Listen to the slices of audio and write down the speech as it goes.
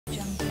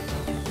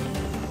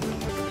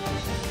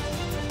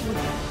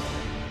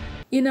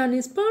In an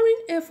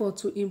inspiring effort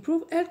to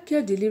improve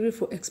healthcare delivery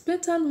for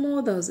expectant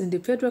mothers in the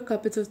Federal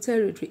Capital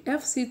Territory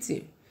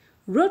 (FCT),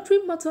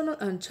 Rotary Maternal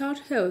and Child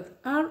Health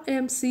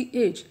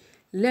 (RMCH)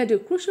 led a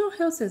crucial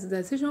health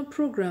sensitization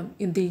program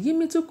in the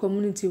Yimitu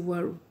community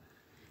Waru.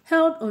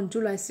 Held on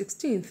July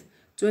 16,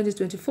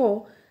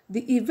 2024,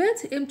 the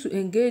event aimed to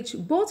engage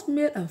both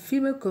male and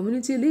female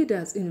community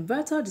leaders in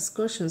vital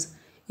discussions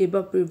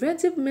about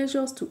preventive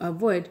measures to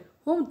avoid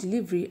home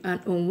delivery and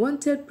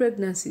unwanted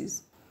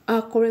pregnancies.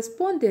 Our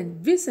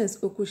correspondent Vincent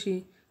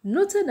Okushi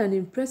noted an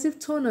impressive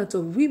turnout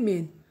of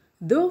women,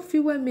 though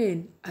fewer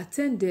men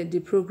attended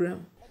the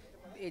program.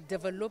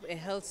 Develop a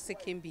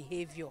health-seeking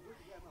behavior,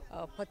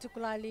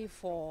 particularly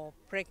for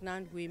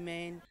pregnant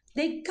women.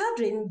 The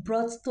gathering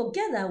brought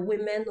together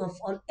women of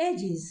all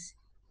ages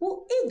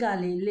who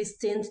eagerly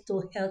listened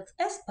to health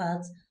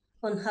experts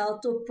on how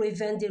to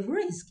prevent the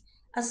risk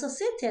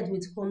associated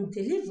with home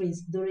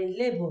deliveries during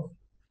labor.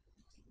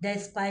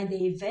 Despite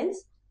the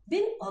events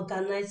being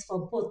organized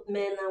for both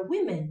men and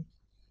women,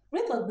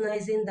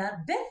 recognizing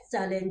that birth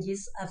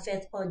challenges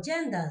affect all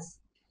genders,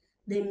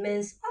 the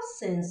men's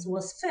absence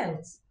was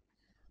felt.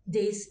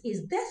 This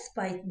is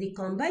despite the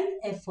combined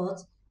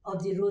efforts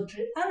of the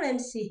Rotary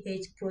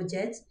RMCH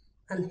project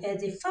and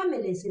Healthy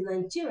Families in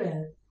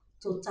Nigeria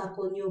to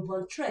tackle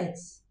newborn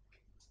threats.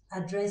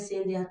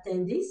 Addressing the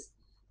attendees,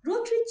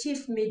 Rotary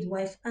Chief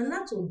Midwife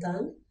Anato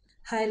Gang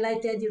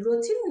highlighted the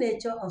routine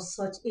nature of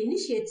such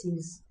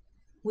initiatives,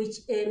 which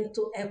aim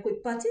to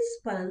equip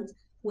participants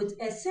with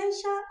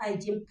essential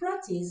hygiene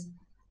practice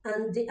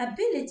and the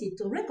ability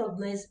to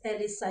recognize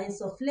early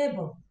signs of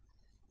labor,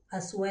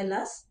 as well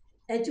as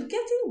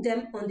educating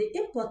them on the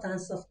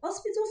importance of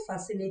hospital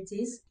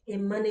facilities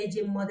in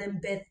managing modern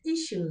birth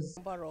issues. A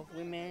number of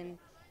women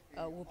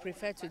would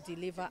prefer to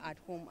deliver at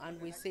home, and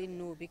we say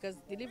no, because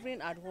delivering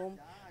at home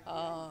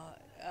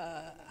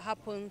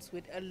happens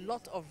with a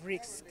lot of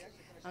risk.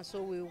 And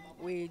so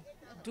we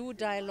do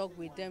dialogue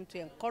with them to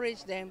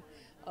encourage them,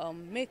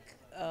 make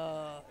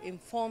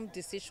informed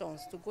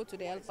decisions to go to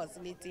the health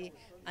facility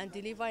and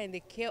deliver in the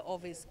care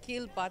of a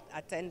skilled birth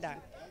attendant,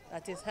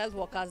 that is health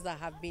workers that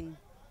have been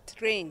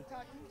trained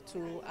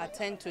to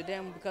attend to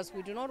them, because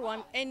we do not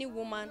want any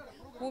woman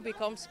who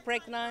becomes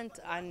pregnant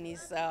and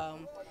is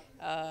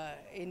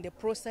in the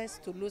process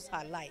to lose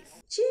her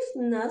life. Chief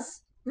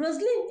Nurse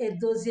Roslyn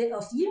Edozie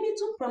of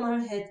Yimitu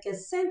Primary Healthcare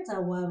Center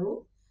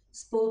Waru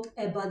spoke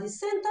about the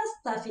center's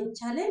staffing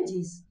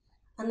challenges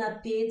and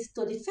appealed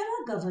to the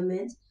federal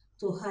government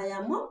to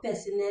hire more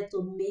personnel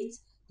to meet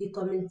the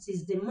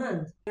community's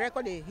demand. We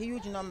record a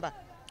huge number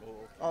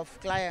of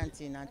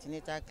clients in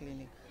antenatal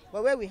clinic,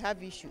 but where we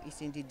have issue is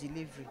in the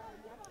delivery.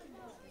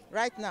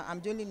 Right now,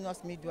 I'm the only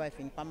nurse midwife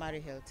in primary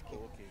health care.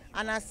 Okay.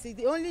 And as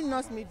the only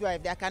nurse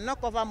midwife, they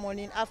cannot cover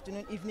morning,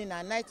 afternoon, evening,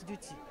 and night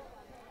duty.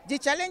 The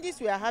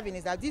challenges we are having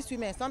is that these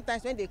women,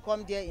 sometimes when they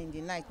come there in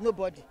the night,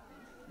 nobody.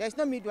 There's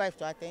no midwife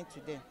to attend to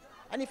them.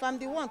 And if I'm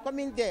the one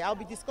coming there, I'll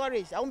be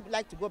discouraged. I won't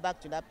like to go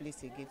back to that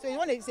place again. So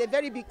it's a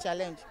very big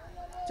challenge.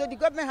 So the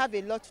government have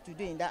a lot to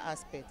do in that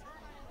aspect.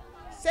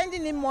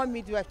 Sending in more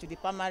midwife to the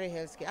primary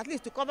health care, at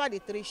least to cover the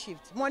 3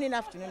 shifts, morning,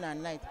 afternoon,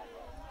 and night.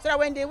 So that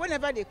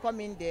whenever they come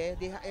in there,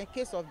 in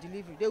case of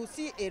delivery, they will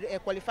see a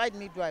qualified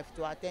midwife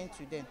to attend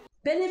to them.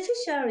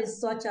 Beneficiaries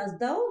such as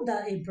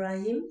Dauda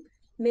Ibrahim,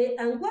 May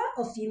Angwa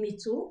of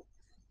Yimitu,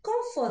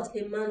 Comfort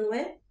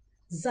Emmanuel,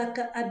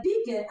 Zaka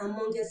Abigail,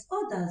 amongst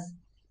others,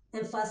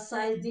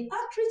 emphasized the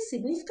outreach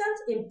significant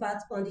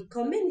impact on the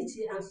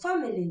community and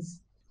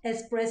families,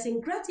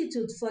 expressing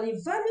gratitude for the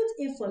valued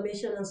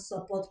information and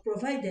support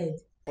provided.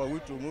 For we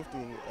to move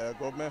to a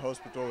government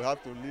hospital, we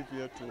have to live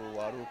here to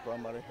Waru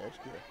Primary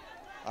Health Care.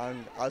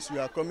 And as we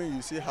are coming,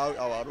 you see how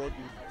our road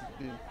is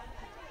being.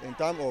 In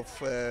terms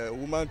of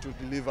women to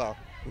deliver,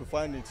 we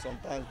find it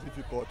sometimes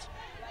difficult.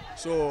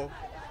 So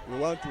we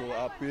want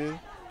to appeal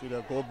to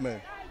the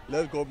government.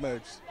 Let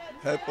government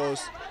help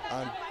us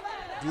and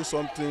do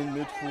something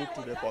needful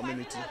to the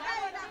community.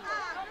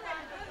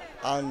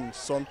 And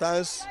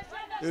sometimes,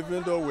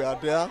 even though we are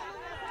there,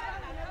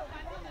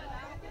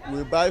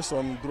 we buy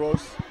some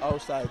drugs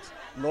outside,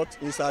 not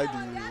inside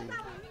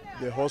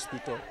the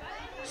hospital.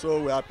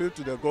 So we appeal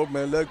to the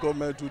government, let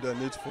government do the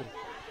needful.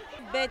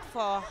 Bed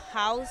for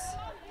house,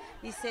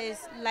 it says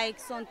like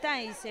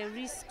sometimes it's a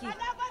risky.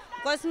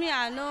 Because me,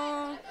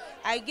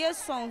 I get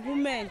some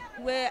women,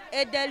 where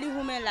elderly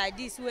women like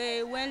this,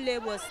 where when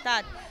labor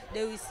start,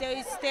 they will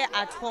say stay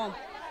at home.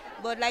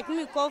 But like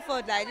me,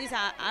 comfort like this,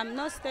 I'm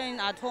not staying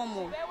at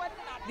home.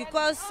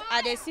 Because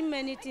I see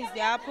many things that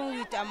happen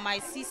with my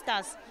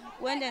sisters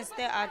when they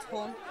stay at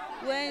home.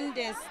 When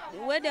they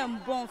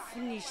born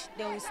finish,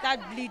 they will start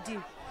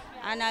bleeding.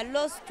 And I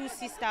lost 2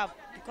 sisters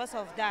because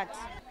of that.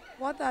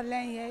 What I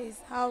learned here is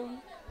how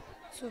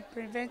to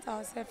prevent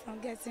ourselves from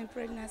getting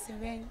pregnancy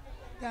when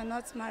we are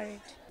not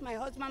married. My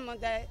husband's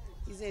mother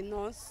is a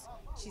nurse.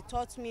 She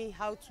taught me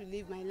how to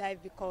live my life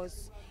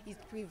because it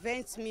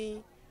prevents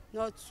me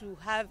not to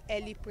have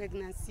early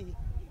pregnancy,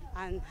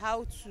 and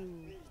how to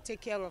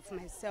take care of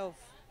myself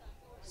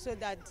so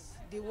that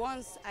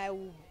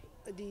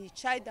the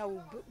child that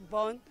will be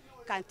born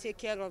can take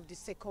care of the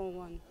second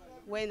one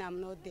when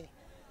I'm not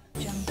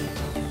there.